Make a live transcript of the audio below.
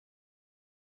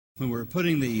When we're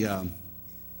putting the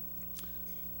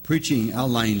preaching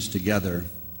outlines together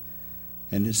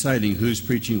and deciding who's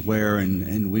preaching where,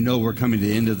 and we know we're coming to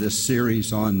the end of this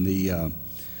series on the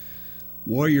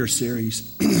Warrior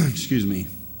series. Excuse me.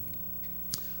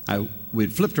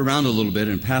 We'd flipped around a little bit,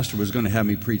 and Pastor was going to have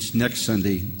me preach next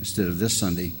Sunday instead of this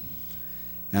Sunday.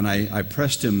 And I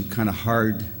pressed him kind of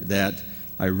hard that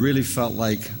I really felt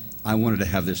like I wanted to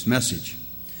have this message.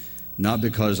 Not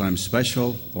because I'm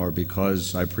special or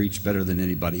because I preach better than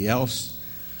anybody else,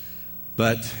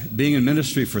 but being in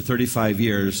ministry for 35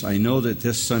 years, I know that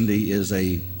this Sunday is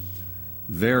a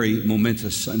very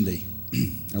momentous Sunday.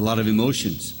 A lot of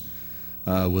emotions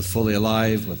with Fully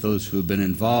Alive, with those who have been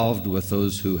involved, with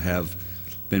those who have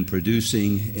been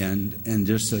producing, and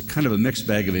just a kind of a mixed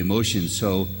bag of emotions.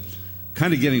 So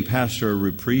kind of giving Pastor a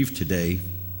reprieve today.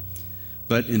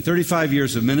 But in 35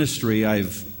 years of ministry,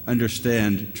 I've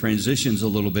understand transitions a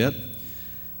little bit.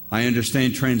 I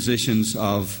understand transitions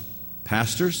of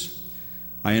pastors.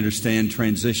 I understand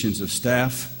transitions of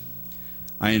staff.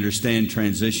 I understand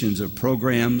transitions of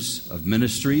programs, of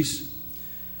ministries.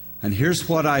 And here's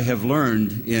what I have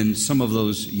learned in some of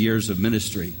those years of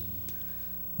ministry.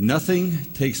 Nothing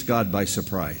takes God by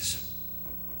surprise.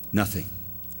 Nothing.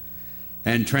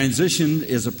 And transition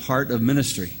is a part of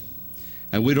ministry.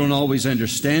 And we don't always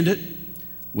understand it.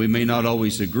 We may not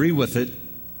always agree with it,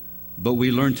 but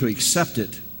we learn to accept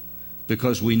it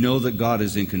because we know that God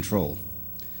is in control.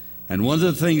 And one of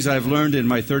the things I've learned in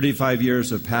my 35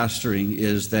 years of pastoring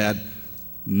is that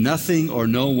nothing or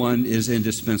no one is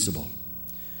indispensable.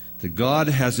 That God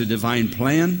has a divine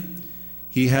plan.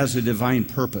 He has a divine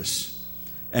purpose.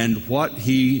 And what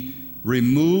He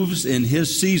removes in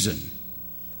His season,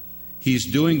 He's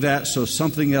doing that so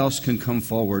something else can come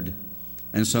forward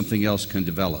and something else can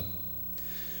develop.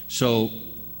 So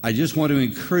I just want to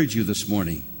encourage you this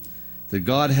morning that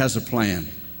God has a plan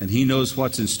and He knows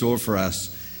what's in store for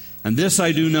us. And this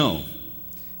I do know.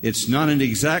 It's not an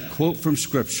exact quote from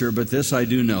Scripture, but this I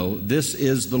do know. This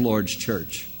is the Lord's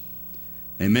church.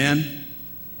 Amen?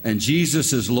 And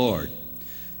Jesus is Lord.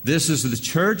 This is the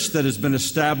church that has been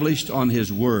established on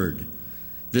His Word.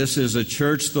 This is a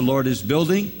church the Lord is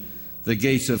building. The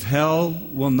gates of hell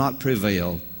will not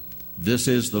prevail. This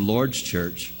is the Lord's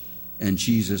church. And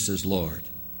Jesus is Lord.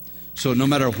 So no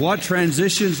matter what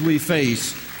transitions we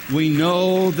face, we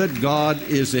know that God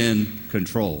is in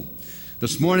control.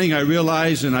 This morning I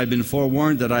realize, and I've been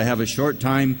forewarned, that I have a short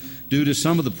time due to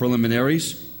some of the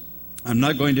preliminaries. I'm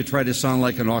not going to try to sound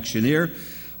like an auctioneer,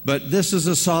 but this is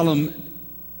a solemn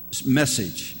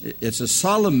message. It's a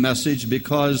solemn message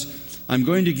because I'm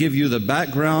going to give you the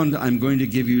background, I'm going to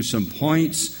give you some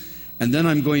points, and then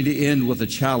I'm going to end with a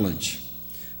challenge.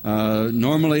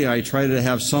 Normally I try to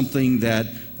have something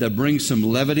that brings some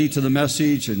levity to the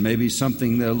message and maybe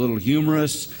something a little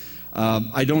humorous.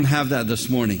 I don't have that this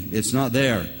morning. It's not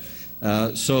there.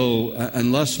 So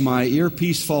unless my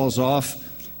earpiece falls off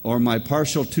or my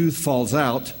partial tooth falls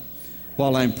out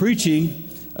while I'm preaching,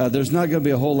 there's not going to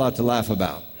be a whole lot to laugh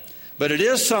about. But it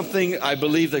is something I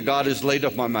believe that God has laid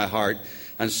upon my heart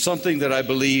and something that I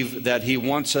believe that He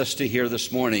wants us to hear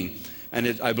this morning.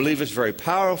 And I believe it's very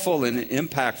powerful and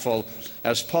impactful.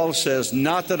 As Paul says,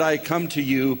 not that I come to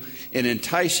you in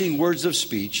enticing words of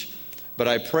speech, but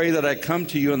I pray that I come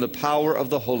to you in the power of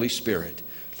the Holy Spirit,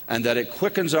 and that it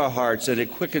quickens our hearts and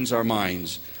it quickens our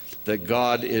minds, that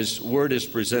God's word is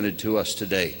presented to us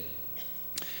today.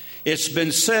 It's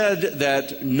been said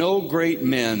that no great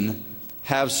men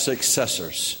have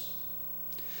successors.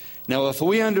 Now, if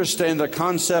we understand the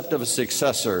concept of a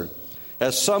successor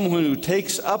as someone who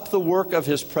takes up the work of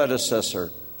his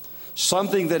predecessor,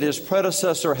 something that his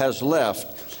predecessor has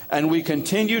left, and we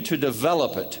continue to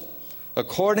develop it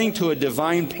according to a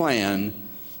divine plan,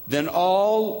 then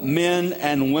all men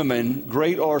and women,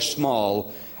 great or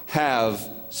small, have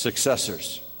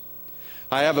successors.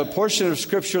 I have a portion of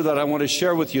Scripture that I want to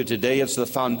share with you today. It's the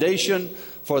foundation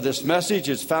for this message.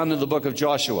 It's found in the book of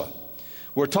Joshua.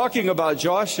 We're talking about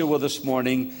Joshua this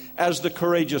morning as the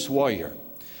courageous warrior.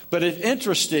 But it's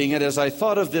interesting, and as I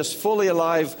thought of this Fully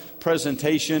Alive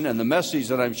presentation and the message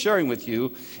that I'm sharing with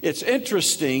you, it's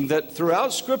interesting that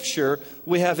throughout Scripture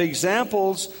we have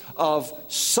examples of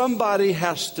somebody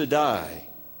has to die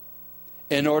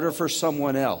in order for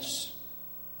someone else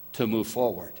to move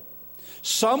forward.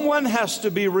 Someone has to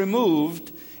be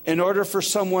removed in order for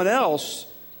someone else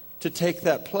to take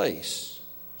that place.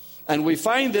 And we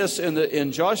find this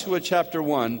in Joshua chapter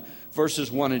 1,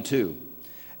 verses 1 and 2.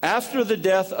 After the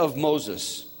death of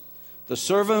Moses, the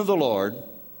servant of the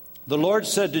Lord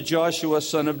said to Joshua,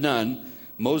 son of Nun,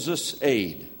 Moses'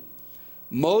 aide,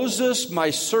 Moses, my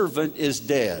servant, is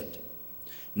dead.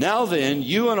 Now then,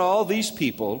 you and all these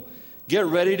people get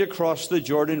ready to cross the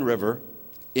Jordan River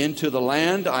into the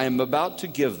land I am about to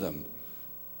give them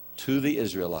to the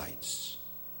Israelites.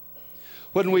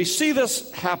 When we see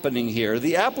this happening here,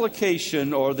 the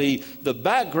application or the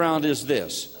background is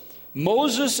this.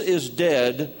 Moses is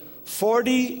dead.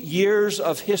 40 years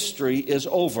of history is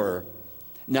over.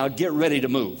 Now get ready to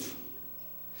move.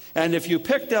 And if you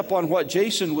picked up on what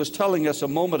Jason was telling us a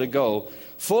moment ago,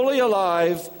 fully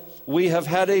alive, we have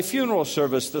had a funeral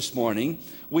service this morning.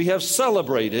 We have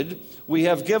celebrated. We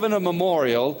have given a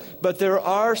memorial. But there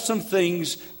are some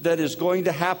things that is going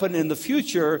to happen in the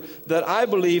future that I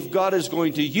believe God is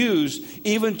going to use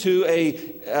even to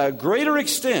a greater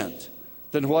extent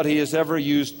than what he has ever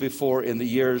used before in the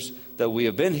years that we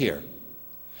have been here.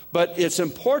 But it's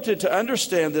important to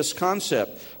understand this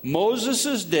concept. Moses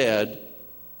is dead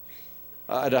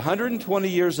at 120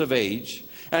 years of age.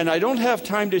 And I don't have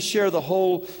time to share the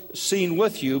whole scene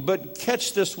with you, but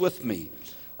catch this with me.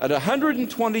 At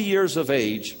 120 years of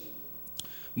age,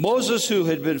 Moses, who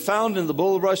had been found in the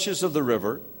bulrushes of the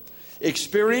river,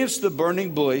 experienced the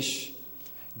burning bush,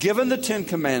 given the 10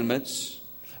 Commandments,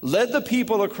 led the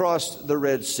people across the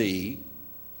Red Sea.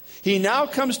 He now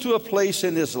comes to a place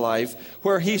in his life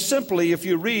where he simply, if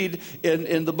you read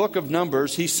in the book of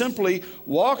Numbers, he simply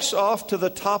walks off to the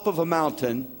top of a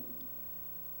mountain.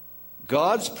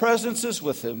 God's presence is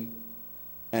with him,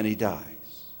 and he dies.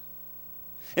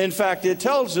 In fact, it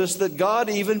tells us that God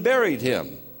even buried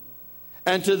him.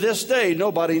 And to this day,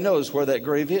 nobody knows where that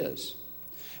grave is.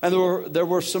 And there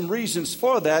were some reasons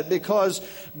for that, because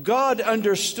God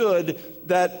understood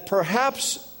that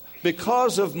perhaps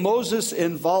because of Moses'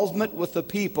 involvement with the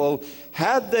people,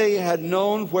 had they had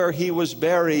known where he was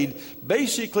buried,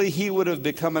 basically he would have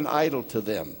become an idol to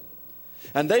them.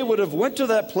 And they would have went to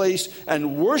that place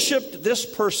and worshiped this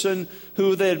person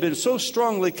who they had been so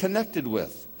strongly connected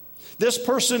with. This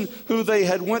person who they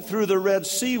had went through the Red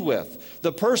Sea with.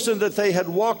 The person that they had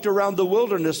walked around the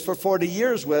wilderness for 40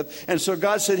 years with. And so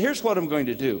God said, here's what I'm going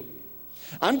to do.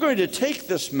 I'm going to take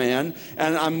this man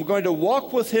and I'm going to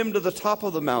walk with him to the top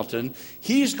of the mountain.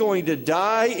 He's going to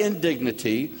die in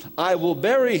dignity. I will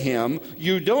bury him.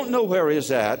 You don't know where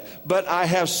he's at, but I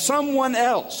have someone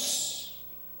else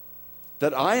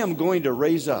that I am going to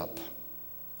raise up.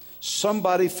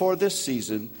 Somebody for this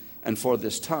season and for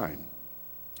this time.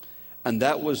 And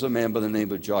that was a man by the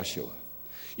name of Joshua.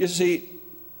 You see,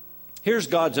 here's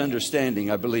God's understanding,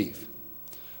 I believe.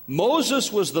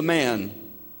 Moses was the man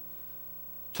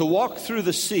to walk through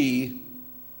the sea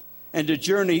and to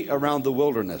journey around the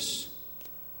wilderness.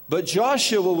 But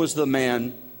Joshua was the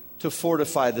man to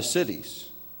fortify the cities.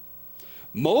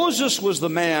 Moses was the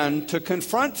man to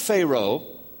confront Pharaoh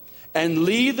and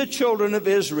lead the children of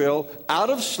Israel out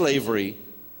of slavery.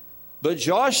 But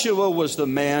Joshua was the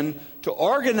man to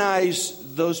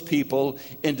organize those people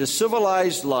into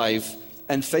civilized life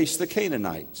and face the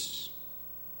Canaanites.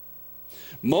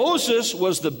 Moses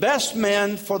was the best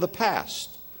man for the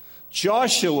past.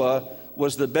 Joshua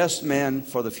was the best man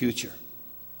for the future.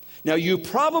 Now, you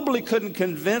probably couldn't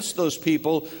convince those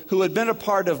people who had been a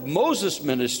part of Moses'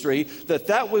 ministry that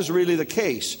that was really the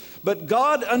case. But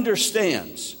God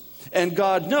understands, and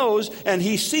God knows, and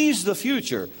he sees the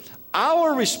future.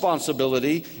 Our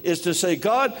responsibility is to say,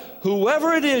 God,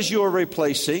 whoever it is you're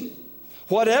replacing,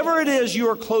 whatever it is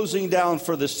you're closing down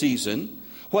for the season,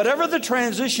 whatever the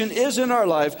transition is in our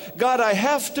life, God, I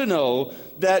have to know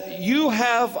that you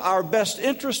have our best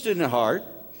interest in heart,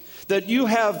 that you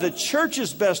have the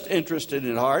church's best interest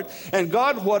in heart, and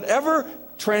God, whatever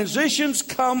transitions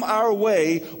come our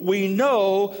way, we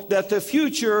know that the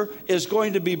future is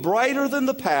going to be brighter than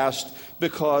the past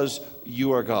because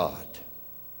you are God.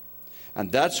 And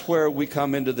that's where we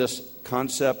come into this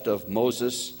concept of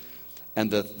Moses. And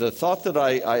the thought that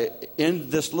I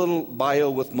end this little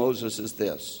bio with Moses is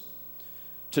this.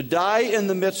 To die in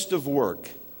the midst of work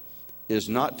is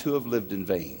not to have lived in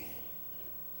vain.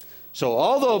 So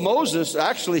although Moses,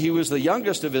 actually he was the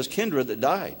youngest of his kindred that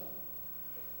died.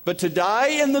 But to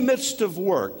die in the midst of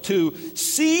work, to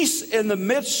cease in the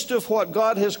midst of what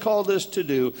God has called us to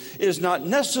do, is not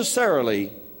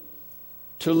necessarily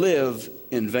to live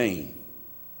in vain.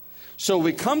 So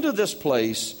we come to this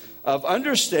place of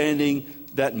understanding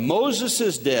that Moses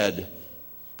is dead.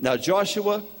 Now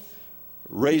Joshua,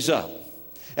 raise up.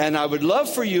 And I would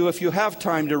love for you, if you have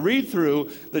time, to read through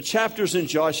the chapters in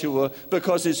Joshua,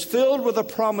 because it's filled with the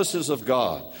promises of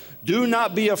God. Do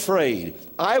not be afraid.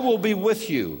 I will be with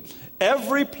you.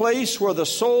 Every place where the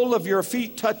sole of your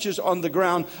feet touches on the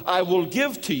ground, I will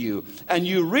give to you. And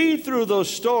you read through those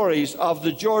stories of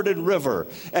the Jordan River,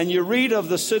 and you read of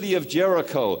the city of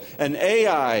Jericho and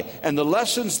Ai and the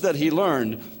lessons that he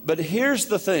learned. But here's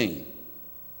the thing.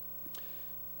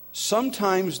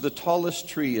 Sometimes the tallest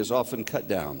tree is often cut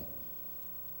down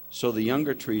so the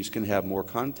younger trees can have more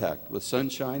contact with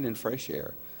sunshine and fresh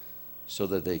air so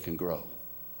that they can grow.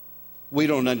 We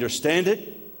don't understand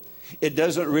it. It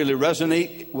doesn't really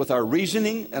resonate with our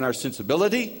reasoning and our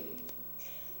sensibility,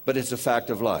 but it's a fact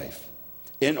of life.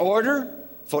 In order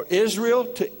for Israel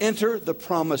to enter the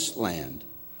promised land,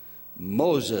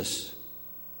 Moses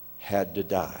had to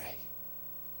die.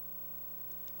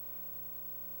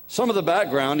 Some of the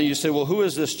background, and you say, well, who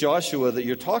is this Joshua that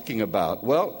you're talking about?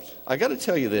 Well, I got to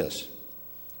tell you this.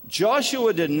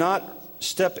 Joshua did not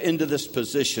step into this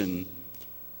position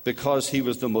because he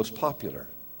was the most popular.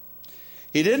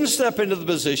 He didn't step into the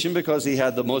position because he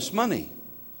had the most money.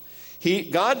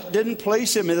 God didn't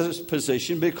place him in this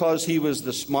position because he was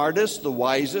the smartest, the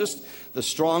wisest, the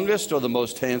strongest, or the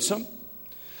most handsome.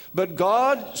 But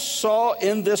God saw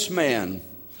in this man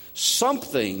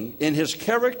something in his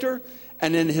character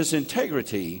and in his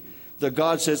integrity that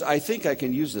God says, I think I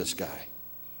can use this guy.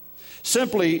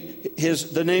 Simply,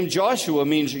 the name Joshua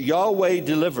means Yahweh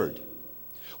delivered.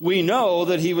 We know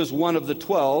that he was one of the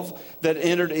 12 that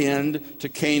entered into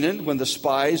Canaan when the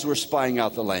spies were spying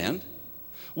out the land.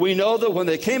 We know that when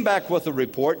they came back with a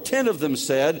report, 10 of them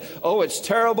said, oh, it's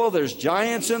terrible. There's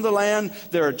giants in the land.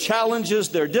 There are challenges.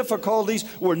 There are difficulties.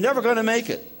 We're never going to make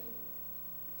it.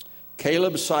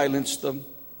 Caleb silenced them.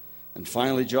 And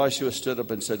finally, Joshua stood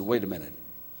up and said, wait a minute.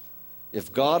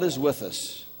 If God is with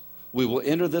us, we will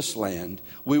enter this land.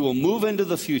 We will move into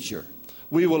the future.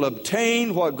 We will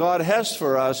obtain what God has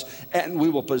for us, and we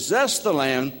will possess the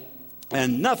land,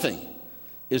 and nothing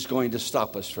is going to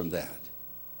stop us from that.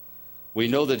 We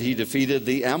know that he defeated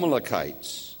the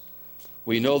Amalekites.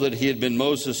 We know that he had been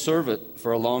Moses' servant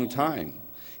for a long time.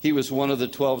 He was one of the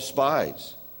 12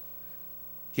 spies.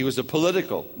 He was a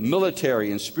political,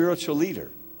 military, and spiritual leader.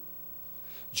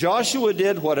 Joshua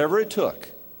did whatever it took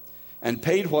and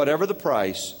paid whatever the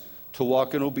price to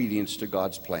walk in obedience to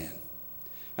God's plan.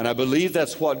 And I believe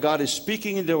that's what God is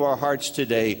speaking into our hearts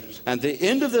today. And at the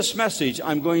end of this message,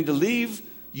 I'm going to leave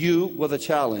you with a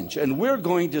challenge. And we're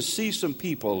going to see some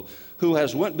people who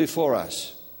has went before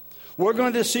us. We're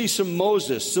going to see some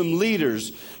Moses, some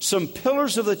leaders, some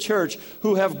pillars of the church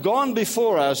who have gone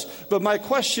before us. But my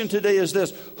question today is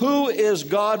this: who is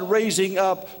God raising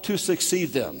up to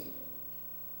succeed them?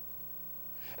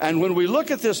 And when we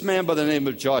look at this man by the name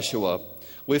of Joshua,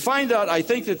 we find out, I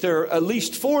think, that there are at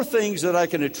least 4 things that I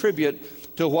can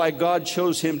attribute to why God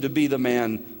chose him to be the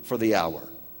man for the hour.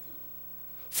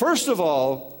 First of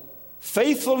all,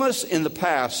 faithfulness in the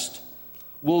past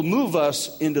will move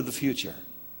us into the future.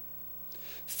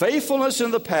 Faithfulness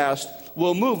in the past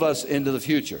will move us into the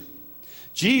future.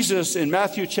 Jesus, in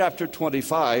Matthew chapter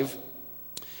 25,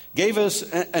 gave us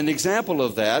an example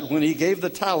of that when he gave the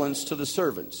talents to the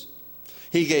servants.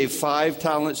 He gave 5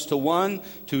 talents to one,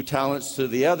 2 talents to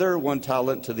the other, 1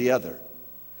 talent to the other.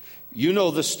 You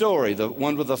know the story. The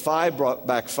one with the 5 brought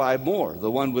back 5 more. The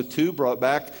one with 2 brought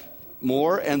back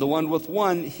more. And the one with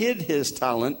 1 hid his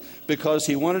talent because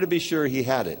he wanted to be sure he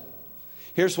had it.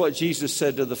 Here's what Jesus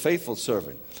said to the faithful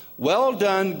servant. Well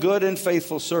done, good and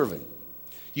faithful servant.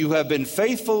 You have been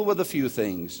faithful with a few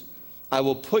things. I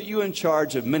will put you in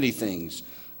charge of many things.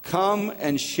 Come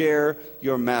and share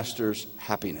your master's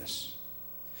happiness.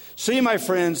 See, my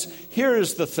friends, here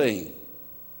is the thing.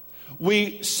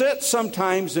 We sit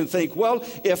sometimes and think, well,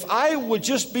 if I would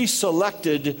just be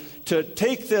selected to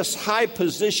take this high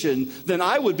position, then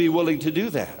I would be willing to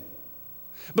do that.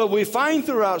 But we find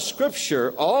throughout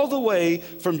Scripture, all the way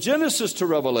from Genesis to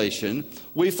Revelation,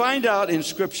 we find out in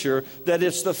Scripture that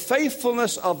it's the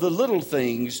faithfulness of the little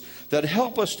things that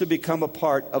help us to become a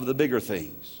part of the bigger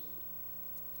things.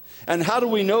 And how do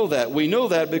we know that? We know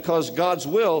that because God's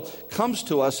will comes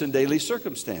to us in daily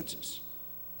circumstances.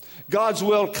 God's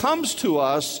will comes to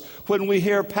us when we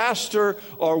hear pastor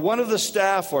or one of the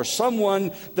staff or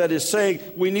someone that is saying,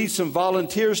 we need some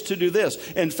volunteers to do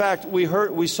this. In fact,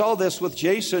 we saw this with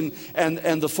Jason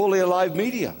and the Fully Alive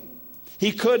media.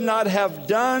 He could not have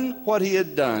done what he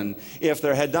had done if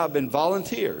there had not been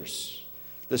volunteers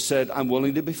that said, I'm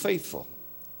willing to be faithful.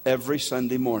 Every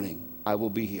Sunday morning, I will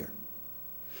be here.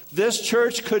 This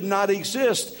church could not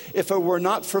exist if it were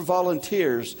not for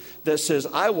volunteers that says,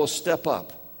 I will step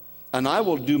up and I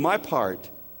will do my part.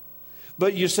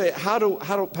 But you say, how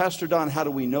do Pastor Don, how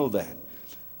do we know that?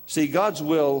 See, God's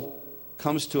will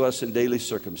comes to us in daily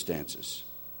circumstances.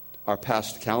 Our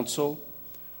past counsel,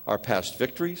 our past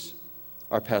victories,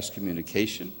 our past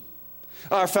communication.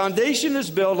 Our foundation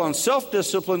is built on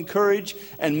self-discipline, courage,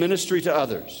 and ministry to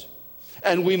others.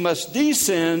 And we must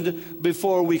descend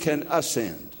before we can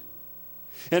ascend.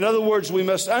 In other words, we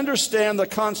must understand the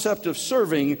concept of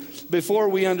serving before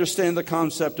we understand the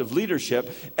concept of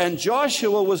leadership. And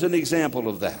Joshua was an example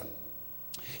of that.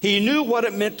 He knew what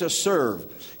it meant to serve.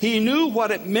 He knew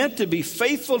what it meant to be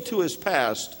faithful to his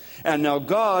past. And now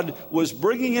God was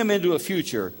bringing him into a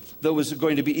future that was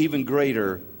going to be even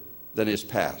greater than his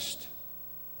past.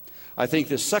 I think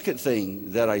the second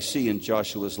thing that I see in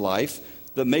Joshua's life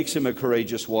that makes him a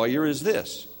courageous warrior is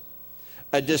this.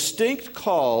 A distinct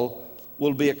call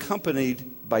will be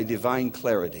accompanied by divine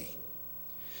clarity.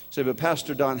 You say, but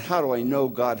Pastor Don, how do I know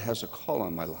God has a call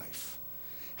on my life?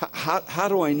 How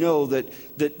do I know that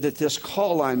this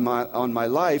call on my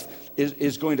life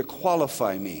is going to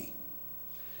qualify me?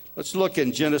 Let's look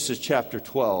in Genesis chapter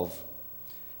 12.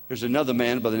 There's another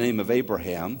man by the name of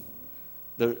Abraham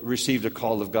that received a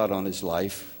call of God on his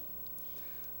life.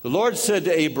 The Lord said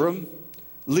to Abram,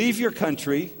 leave your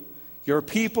country, your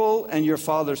people, and your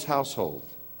father's household,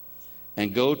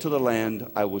 and go to the land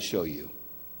I will show you.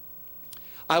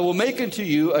 I will make unto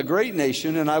you a great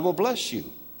nation, and I will bless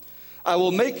you. I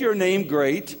will make your name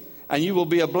great, and you will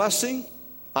be a blessing.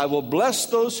 I will bless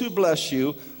those who bless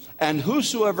you, and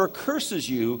whosoever curses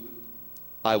you,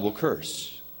 I will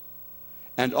curse.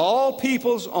 And all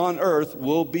peoples on earth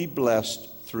will be blessed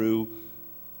through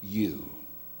you.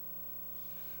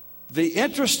 The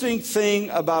interesting thing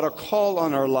about a call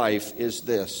on our life is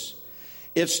this.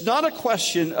 It's not a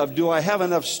question of do I have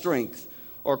enough strength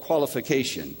or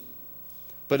qualification,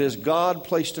 but has God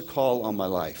placed a call on my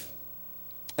life?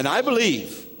 And I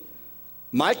believe,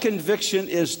 my conviction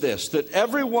is this, that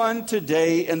everyone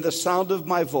today in the sound of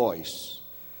my voice,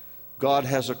 God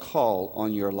has a call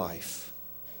on your life.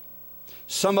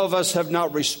 Some of us have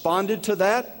not responded to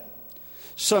that.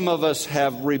 Some of us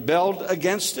have rebelled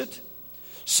against it.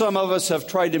 Some of us have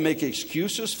tried to make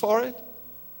excuses for it.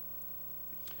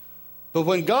 But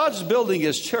when God's building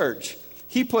his church,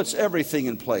 he puts everything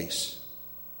in place.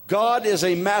 God is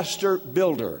a master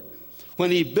builder.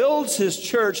 When he builds his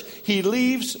church, he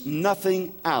leaves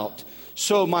nothing out.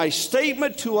 So my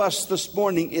statement to us this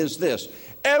morning is this.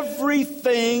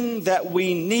 Everything that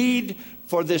we need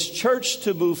for this church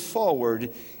to move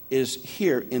forward is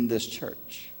here in this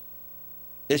church.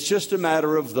 It's just a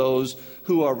matter of those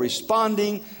who are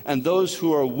responding and those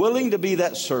who are willing to be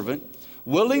that servant,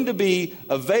 willing to be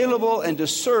available and to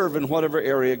serve in whatever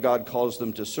area God calls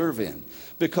them to serve in.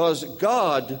 Because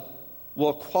God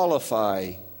will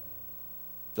qualify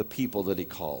the people that he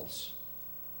calls.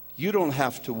 You don't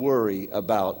have to worry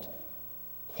about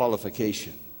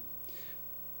qualification.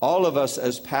 All of us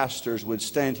as pastors would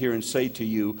stand here and say to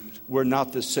you, we're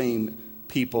not the same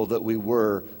people that we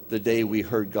were the day we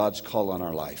heard God's call on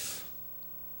our life.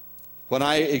 When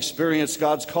I experienced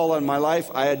God's call on my life,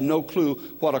 I had no clue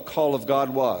what a call of God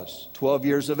was, 12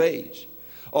 years of age.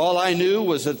 All I knew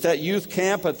was at that youth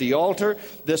camp at the altar,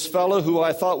 this fellow who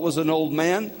I thought was an old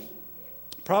man,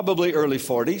 probably early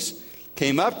 40s,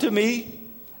 came up to me.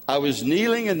 I was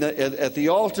kneeling at the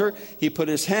altar. He put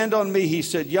his hand on me. He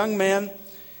said, young man,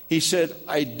 he said,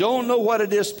 I don't know what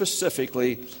it is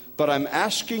specifically, but I'm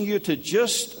asking you to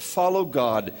just follow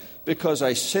God because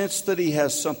I sense that he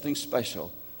has something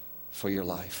special for your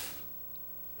life.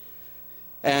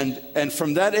 And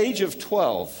from that age of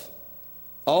 12,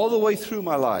 all the way through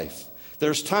my life,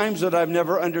 there's times that I've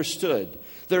never understood.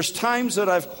 There's times that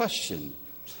I've questioned.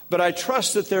 But I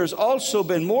trust that there's also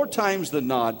been more times than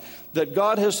not that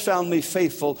God has found me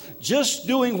faithful just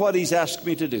doing what he's asked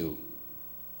me to do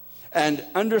and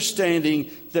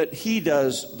understanding that he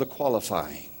does the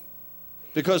qualifying.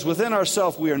 Because within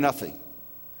ourselves we are nothing.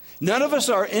 None of us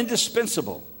are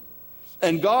indispensable.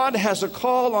 And God has a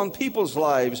call on people's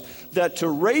lives that to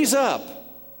raise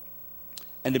up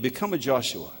and to become a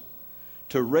Joshua,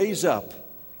 to raise up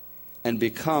and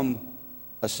become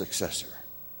a successor.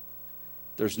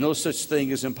 There's no such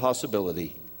thing as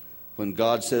impossibility when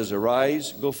God says,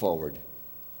 arise, go forward,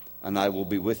 and I will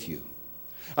be with you.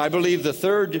 I believe the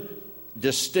third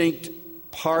distinct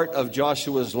part of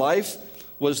Joshua's life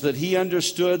was that he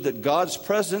understood that God's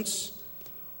presence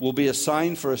will be a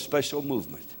sign for a special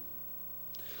movement.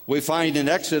 We find in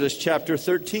Exodus chapter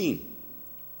 13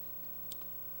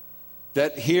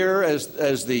 that here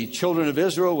as the children of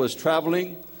Israel was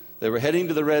traveling, they were heading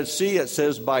to the Red Sea. It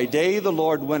says, by day the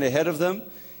Lord went ahead of them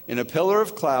in a pillar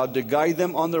of cloud to guide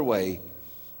them on their way,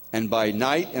 and by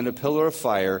night in a pillar of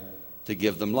fire to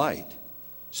give them light,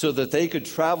 so that they could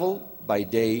travel by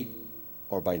day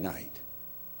or by night.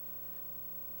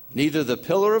 Neither the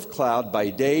pillar of cloud by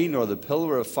day nor the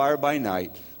pillar of fire by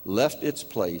night left its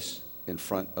place in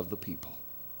front of the people.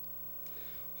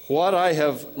 What I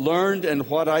have learned and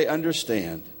what I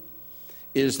understand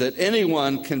is that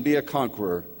anyone can be a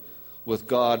conqueror with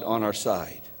God on our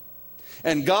side.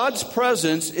 And God's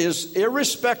presence is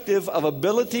irrespective of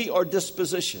ability or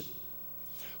disposition.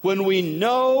 When we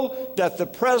know that the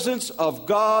presence of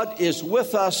God is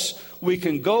with us, we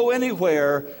can go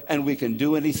anywhere and we can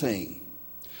do anything.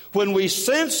 When we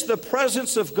sense the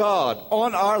presence of God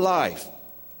on our life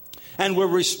and we're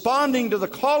responding to the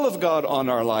call of God on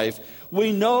our life,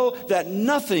 we know that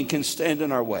nothing can stand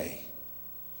in our way.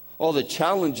 All the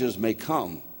challenges may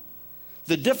come,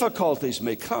 the difficulties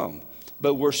may come,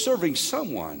 but we're serving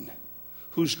someone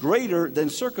who's greater than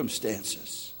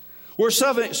circumstances. We're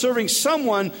serving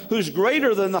someone who's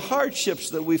greater than the hardships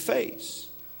that we face.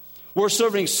 We're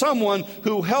serving someone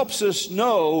who helps us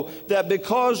know that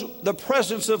because the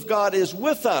presence of God is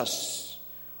with us,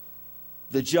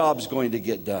 the job's going to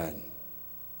get done.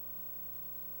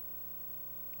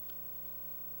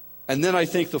 And then I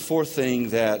think the fourth thing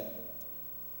that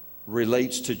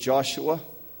relates to Joshua,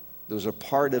 there's a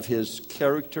part of his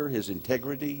character, his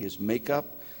integrity, his makeup.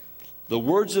 The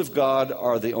words of God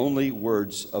are the only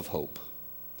words of hope.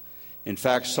 In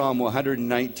fact, Psalm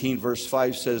 119 verse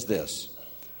 5 says this,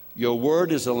 "Your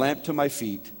word is a lamp to my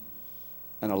feet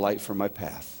and a light for my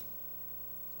path."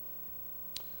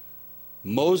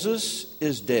 Moses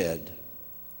is dead.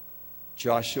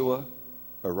 Joshua,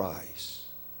 arise.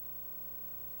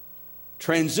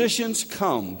 Transitions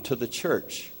come to the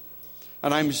church.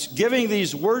 And I'm giving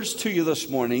these words to you this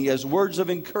morning as words of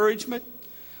encouragement,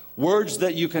 words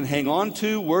that you can hang on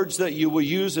to, words that you will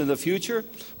use in the future.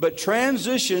 But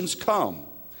transitions come.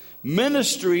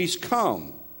 Ministries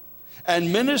come.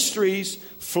 And ministries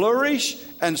flourish,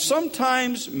 and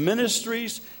sometimes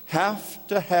ministries have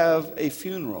to have a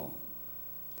funeral.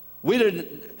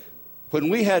 When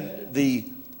we had the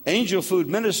Angel Food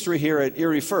Ministry here at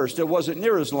Erie First, it wasn't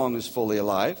near as long as Fully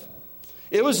Alive.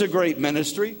 It was a great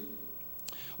ministry.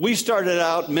 We started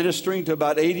out ministering to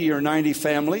about 80 or 90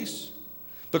 families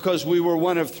because we were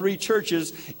one of 3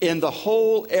 churches in the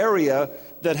whole area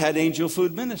that had Angel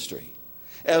Food Ministry.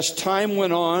 As time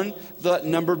went on, that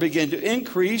number began to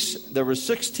increase. There were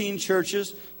 16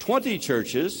 churches, 20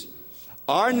 churches.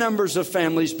 Our numbers of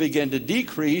families began to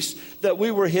decrease, that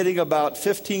we were hitting about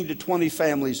 15 to 20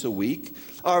 families a week.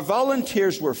 Our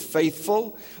volunteers were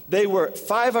faithful. They were at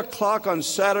 5 o'clock on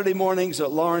Saturday mornings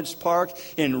at Lawrence Park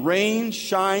in rain,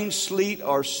 shine, sleet,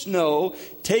 or snow,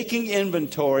 taking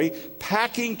inventory,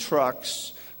 packing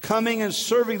trucks, coming and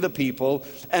serving the people,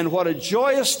 and what a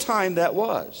joyous time that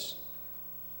was.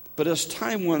 But as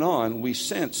time went on, we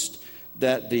sensed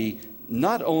that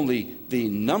not only the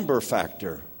number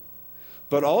factor,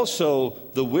 but also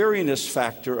the weariness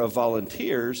factor of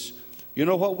volunteers. You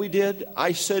know what we did?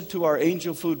 I said to our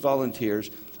Angel Food volunteers,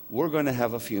 we're going to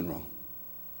have a funeral.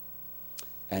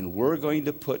 And we're going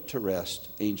to put to rest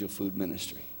Angel Food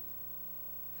Ministry.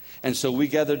 And so we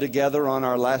gathered together on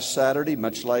our last Saturday,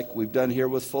 much like we've done here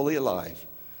with Fully Alive.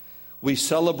 We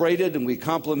celebrated and we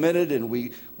complimented and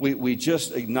we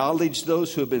just acknowledged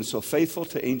those who have been so faithful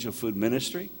to Angel Food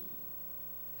Ministry.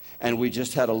 And we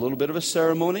just had a little bit of a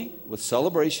ceremony with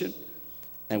celebration,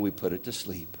 and we put it to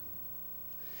sleep.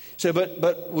 So,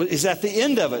 but is that the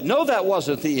end of it? No, that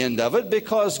wasn't the end of it,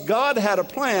 because God had a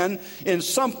plan in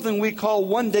something we call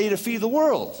One Day to Feed the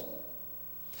World.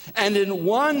 And in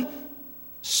one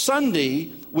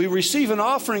Sunday, we receive an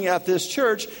offering at this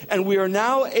church, and we are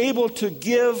now able to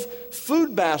give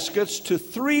food baskets to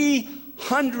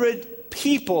 300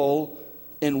 people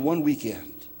in one weekend.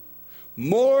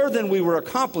 More than we were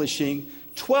accomplishing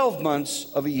 12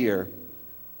 months of a year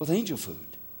with Angel Food.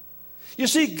 You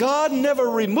see, God never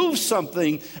removes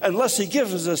something unless He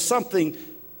gives us something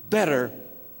better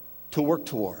to work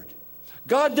toward.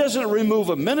 God doesn't remove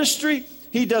a ministry.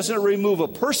 He doesn't remove a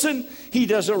person. He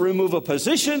doesn't remove a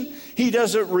position. He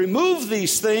doesn't remove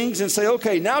these things and say,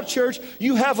 okay, now church,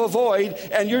 you have a void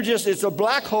and it's a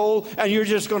black hole and you're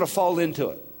just going to fall into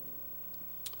it.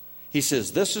 He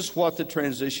says, this is what the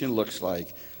transition looks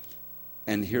like,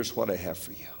 and here's what I have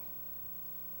for you.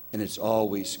 And it's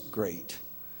always great,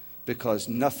 because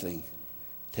nothing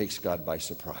takes God by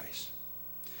surprise.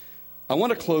 I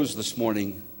want to close this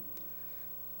morning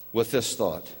with this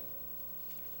thought.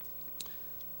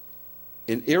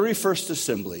 In Erie First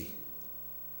Assembly,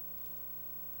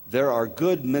 there are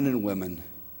good men and women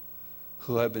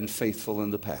who have been faithful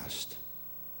in the past.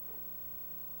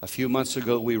 A few months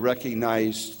ago, we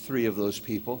recognized 3 of those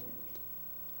people,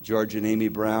 George and Amy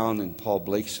Brown and Paul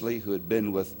Blakesley, who had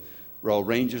been with We're all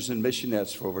rangers and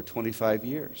missionettes for over 25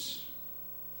 years.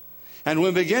 And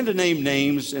when we begin to name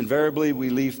names, invariably we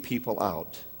leave people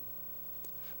out.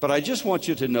 But I just want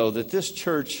you to know that this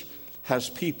church has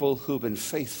people who've been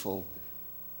faithful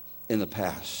in the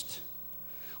past.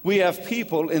 We have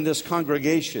people in this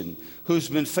congregation who's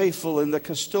been faithful in the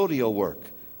custodial work.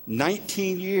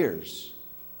 19 years.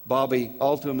 Bobby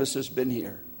Altumis has been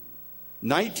here.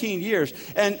 19 years.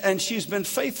 And she's been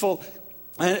faithful.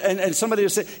 And somebody will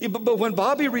say, yeah, but when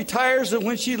Bobby retires and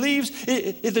when she leaves,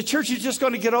 the church is just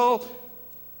going to get all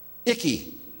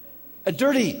icky and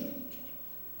dirty.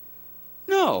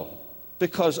 No,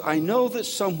 because I know that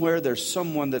somewhere there's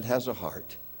someone that has a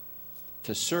heart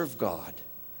to serve God.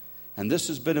 And this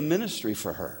has been a ministry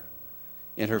for her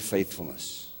in her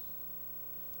faithfulness.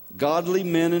 Godly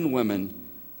men and women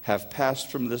have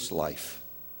passed from this life.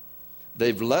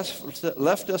 They've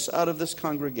left us out of this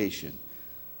congregation,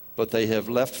 but they have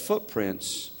left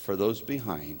footprints for those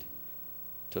behind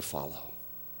to follow.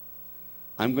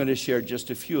 I'm going to share just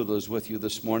a few of those with you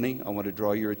this morning. I want to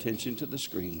draw your attention to the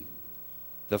screen.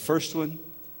 The first one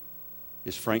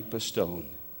is Frank Pistone.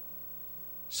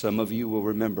 Some of you will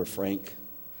remember Frank.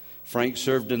 Frank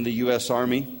served in the U.S.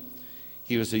 Army.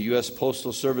 He was a U.S.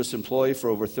 Postal Service employee for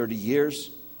over 30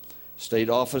 years, state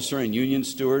officer and union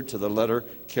steward to the Letter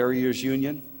Carriers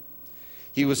Union.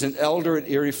 He was an elder at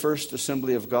Erie First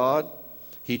Assembly of God.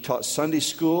 He taught Sunday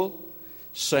school,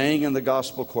 sang in the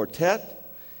gospel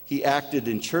quartet. He acted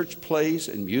in church plays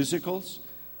and musicals,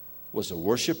 was a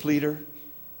worship leader.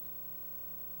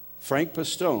 Frank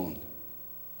Pistone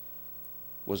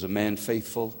was a man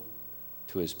faithful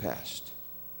to his past.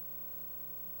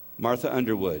 Martha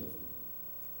Underwood.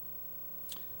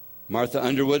 Martha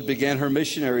Underwood began her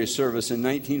missionary service in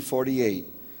 1948,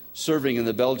 serving in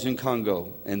the Belgian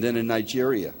Congo and then in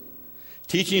Nigeria,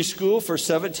 teaching school for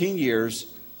 17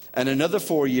 years and another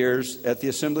 4 years at the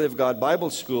Assembly of God Bible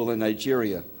School in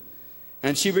Nigeria.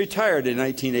 And she retired in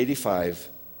 1985.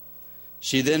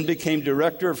 She then became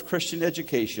Director of Christian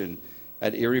Education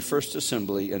at Erie First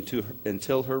Assembly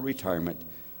until her retirement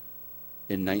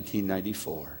in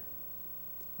 1994.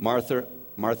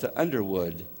 Martha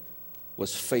Underwood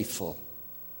was faithful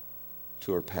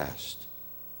to her past.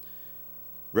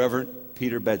 Reverend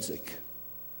Peter Bedzik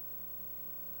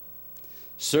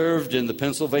served in the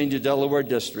Pennsylvania-Delaware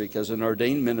district as an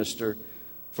ordained minister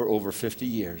for over 50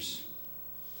 years.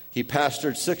 He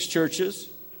pastored 6 churches,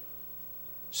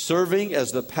 serving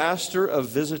as the pastor of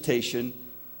visitation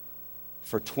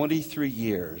for 23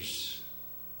 years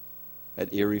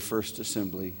at Erie First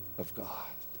Assembly of God.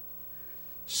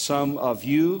 Some of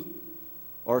you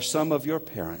or some of your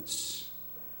parents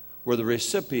were the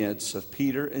recipients of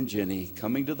Peter and Jenny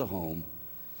coming to the home,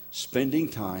 spending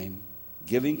time,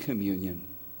 giving communion,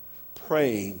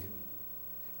 praying,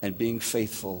 and being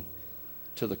faithful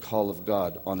to the call of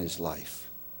God on his life.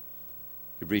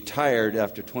 He retired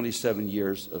after 27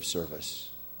 years of service.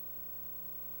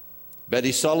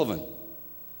 Betty Sullivan,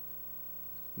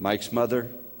 Mike's mother,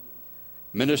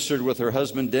 ministered with her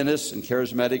husband Dennis in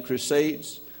charismatic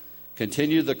crusades,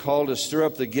 continued the call to stir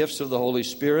up the gifts of the Holy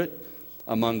Spirit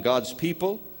among God's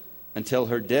people until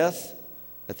her death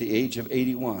at the age of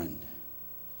 81.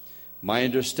 My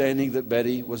understanding that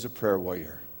Betty was a prayer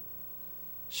warrior.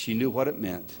 She knew what it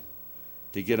meant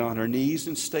to get on her knees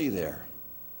and stay there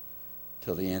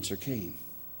till the answer came.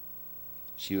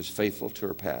 She was faithful to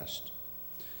her past.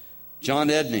 John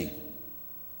Edney,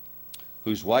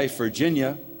 whose wife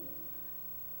Virginia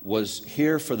was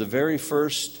here for the very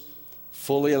first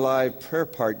Fully Alive prayer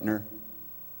partner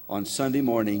on Sunday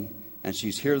morning, and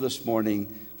she's here this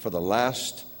morning for the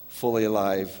last Fully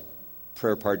Alive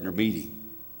prayer partner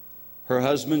meeting. Her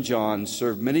husband John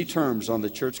served many terms on the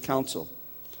church council,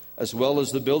 as well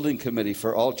as the building committee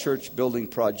for all church building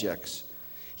projects.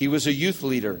 He was a youth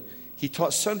leader. He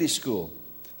taught Sunday school.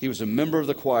 He was a member of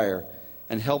the choir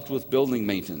and helped with building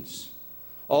maintenance.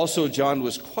 Also, John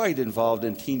was quite involved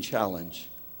in Teen Challenge.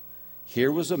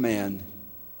 Here was a man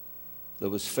that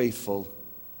was faithful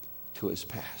to his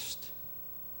past.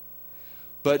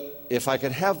 But if I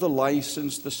could have the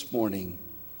license this morning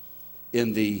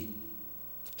in the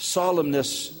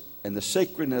solemnness and the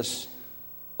sacredness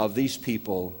of these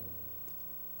people,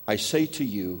 I say to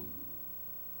you,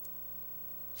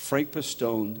 Frank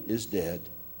Pistone is dead.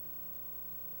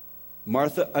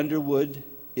 Martha Underwood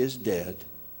is dead.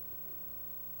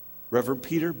 Reverend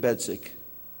Peter Bedzik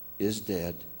is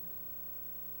dead.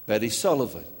 Betty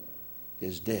Sullivan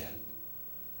is dead.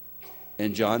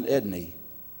 And John Edney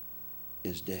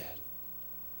is dead.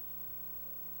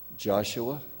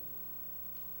 Joshua,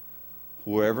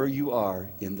 wherever you are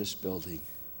in this building,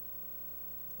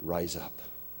 rise up.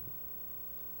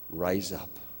 rise up.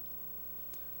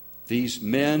 These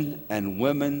men and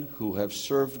women who have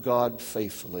served God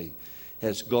faithfully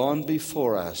has gone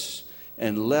before us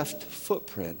and left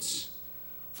footprints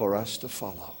for us to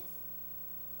follow.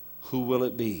 Who will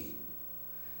it be?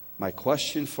 My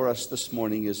question for us this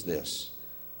morning is this: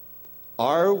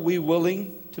 are we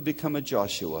willing to become a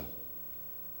Joshua?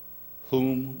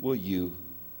 Whom will you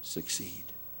succeed?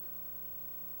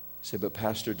 You say, but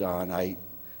Pastor Don, I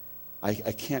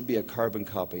can't be a carbon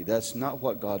copy. That's not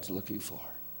what God's looking for.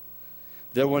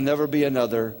 There will never be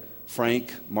another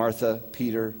Frank, Martha,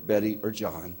 Peter, Betty, or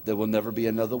John. There will never be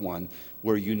another one.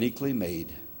 We're uniquely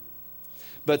made.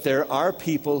 But there are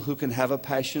people who can have a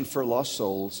passion for lost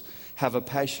souls, have a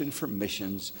passion for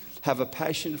missions, have a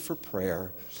passion for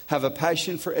prayer, have a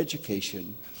passion for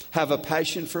education, have a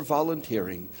passion for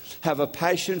volunteering, have a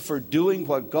passion for doing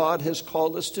what God has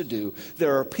called us to do.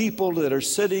 There are people that are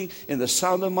sitting in the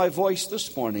sound of my voice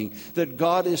this morning that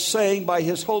God is saying by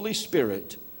His Holy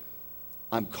Spirit,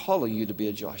 I'm calling you to be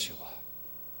a Joshua.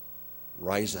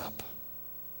 Rise up.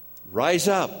 Rise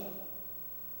up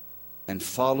and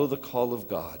follow the call of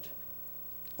God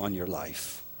on your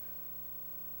life.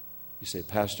 You say,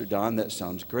 Pastor Don, that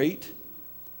sounds great,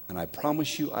 and I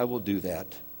promise you I will do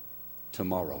that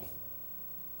tomorrow.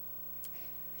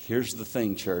 Here's the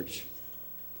thing, church.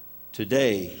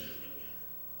 Today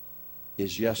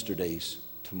is yesterday's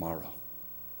tomorrow.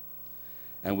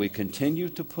 And we continue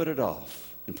to put it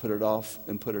off and put it off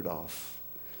and put it off.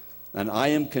 And I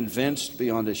am convinced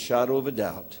beyond a shadow of a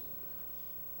doubt,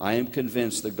 I am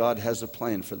convinced that God has a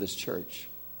plan for this church.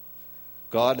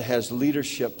 God has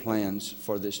leadership plans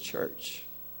for this church.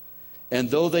 And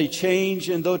though they change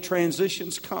and though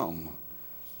transitions come,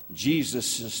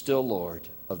 Jesus is still Lord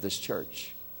of this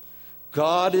church.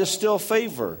 God is still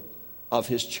favor of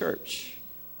His church.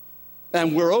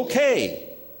 And we're okay.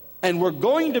 And we're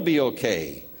going to be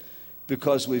okay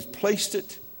because we've placed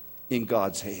it in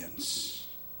God's hands.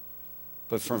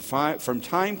 But from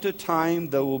time to time,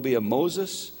 there will be a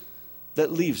Moses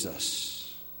that leaves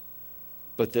us.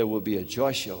 But there will be a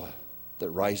Joshua that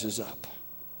rises up.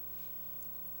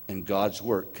 And God's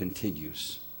work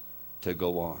continues to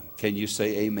go on. Can you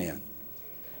say amen?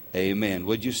 Amen.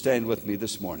 Would you stand with me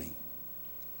this morning?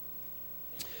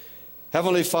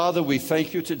 Heavenly Father, we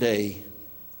thank you today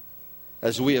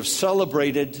as we have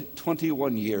celebrated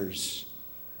 21 years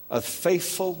of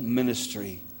faithful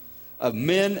ministry of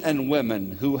men and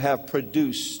women who have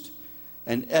produced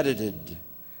and edited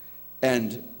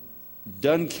and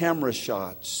done camera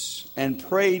shots and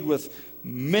prayed with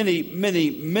many,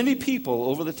 many, many people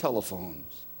over the telephones.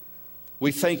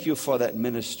 We thank you for that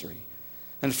ministry.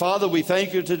 And Father, we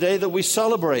thank you today that we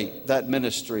celebrate that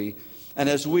ministry. And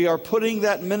as we are putting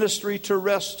that ministry to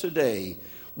rest today,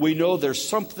 we know there's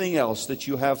something else that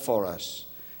you have for us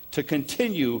to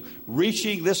continue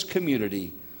reaching this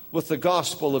community with the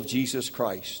gospel of Jesus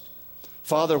Christ.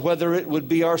 Father, whether it would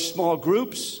be our small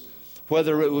groups,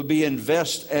 whether it would be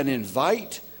invest and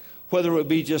invite, whether it would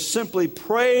be just simply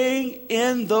praying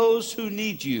in those who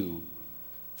need you.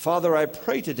 Father, I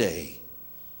pray today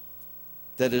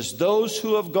that as those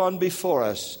who have gone before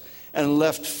us and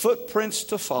left footprints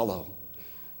to follow,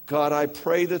 God, I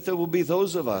pray that there will be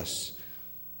those of us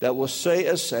that will say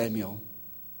as Samuel,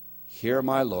 "Here,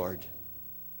 my Lord,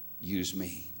 use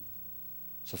me."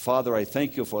 So, Father, I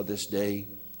thank you for this day.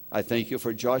 I thank you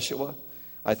for Joshua.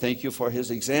 I thank you for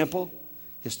his example,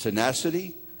 his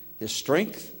tenacity, his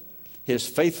strength, his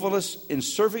faithfulness in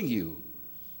serving you.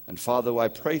 And, Father, I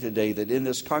pray today that in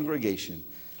this congregation,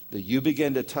 that you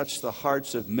begin to touch the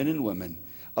hearts of men and women,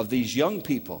 of these young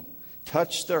people.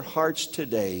 Touch their hearts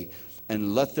today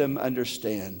and let them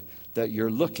understand that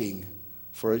you're looking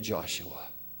for a Joshua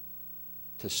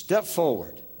to step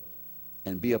forward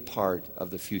and be a part of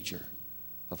the future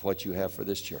of what you have for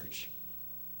this church.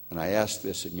 And I ask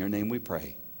this in your name we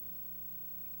pray.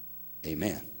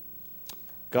 Amen.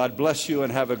 God bless you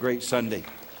and have a great Sunday.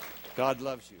 God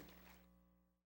loves you.